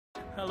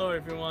Hello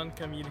everyone,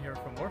 Camille here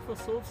from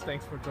Morfosoaps.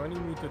 Thanks for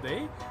joining me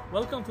today.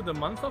 Welcome to the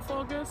month of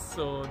August.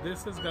 So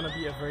this is going to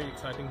be a very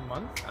exciting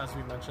month, as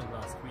we mentioned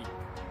last week.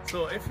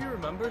 So if you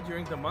remember,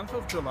 during the month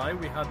of July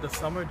we had the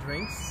summer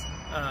drinks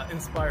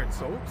inspired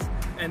soaps,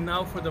 and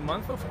now for the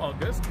month of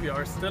August we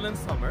are still in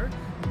summer,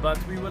 but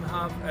we will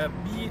have a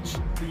beach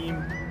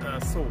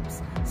themed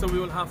soaps. So we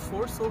will have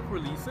 4 soap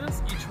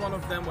releases. Each one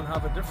of them will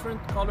have a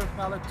different color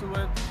palette to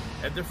it,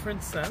 a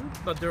different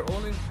scent, but they're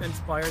all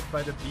inspired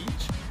by the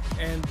beach,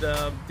 and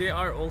they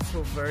are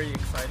also very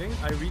exciting.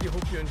 I really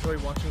hope you enjoy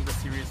watching the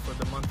series for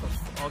the month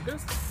of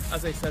August.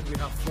 As I said, we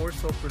have 4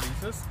 soap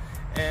releases,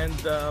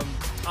 and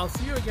I'll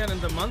see you again in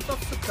the month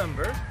of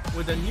September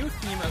with a new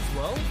theme as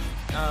well.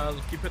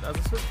 I'll keep it as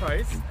a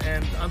surprise,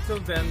 and until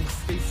then,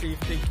 stay safe,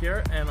 take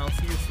care, and I'll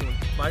see you soon.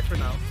 Bye for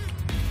now.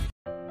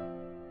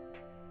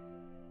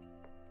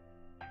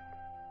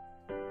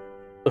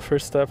 The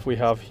first step we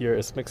have here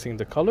is mixing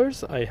the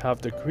colors. I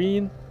have the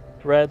green,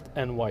 red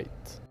and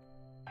white.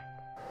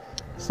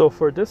 So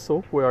for this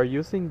soap we are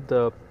using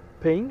the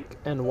pink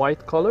and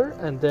white color,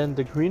 and then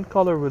the green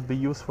color will be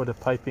used for the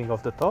piping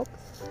of the top.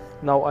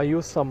 Now I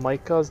use some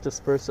micas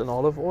dispersed in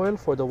olive oil.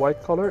 For the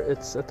white color,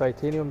 it's a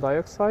titanium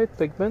dioxide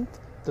pigment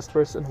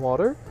dispersed in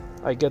water.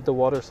 I get the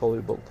water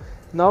soluble.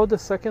 Now the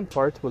second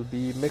part will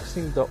be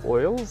mixing the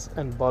oils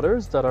and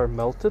butters that are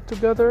melted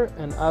together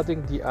and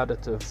adding the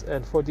additives.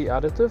 And for the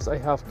additives I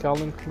have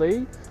kaolin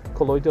clay,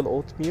 colloidal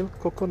oatmeal,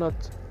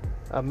 coconut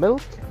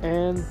milk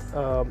and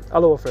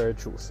aloe vera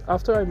juice.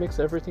 After I mix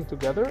everything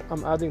together,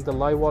 I'm adding the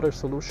lye water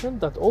solution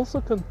that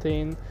also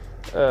contains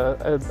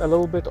a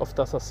little bit of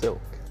tassa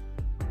silk.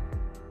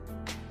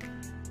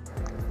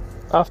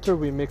 After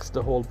we mix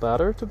the whole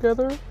batter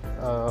together,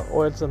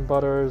 oils and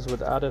butters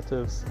with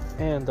additives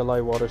and the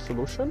lye water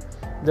solution,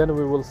 then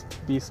we will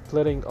be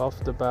splitting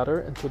off the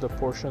batter into the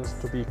portions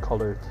to be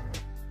colored.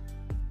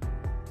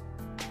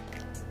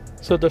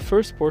 So the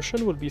first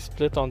portion will be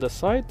split on the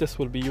side. This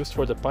will be used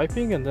for the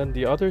piping, and then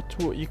the other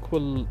 2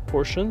 equal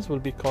portions will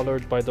be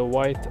colored by the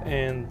white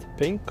and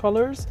pink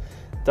colors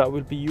that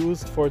will be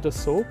used for the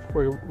soap,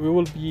 where we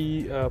will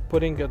be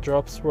putting a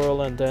drop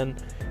swirl and then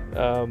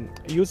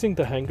using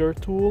the hanger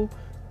tool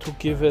to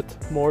give it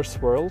more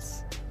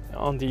swirls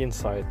on the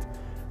inside.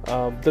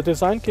 The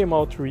design came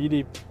out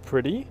really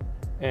pretty,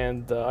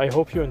 and I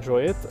hope you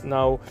enjoy it.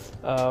 Now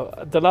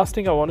the last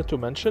thing I wanted to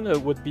mention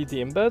would be the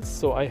embeds.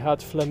 So I had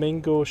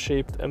flamingo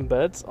shaped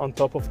embeds on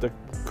top of the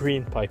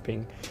green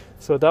piping.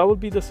 So that will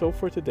be the soap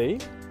for today.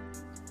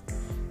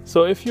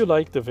 So if you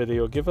liked the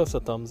video, give us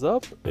a thumbs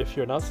up. If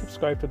you're not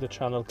subscribed to the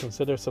channel,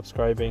 consider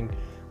subscribing.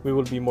 We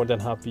will be more than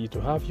happy to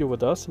have you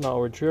with us in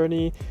our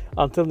journey.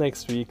 Until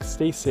next week,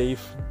 stay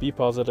safe, be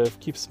positive,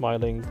 keep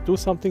smiling, do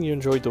something you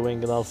enjoy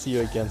doing, and I'll see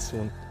you again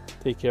soon.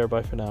 Take care,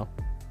 bye for now.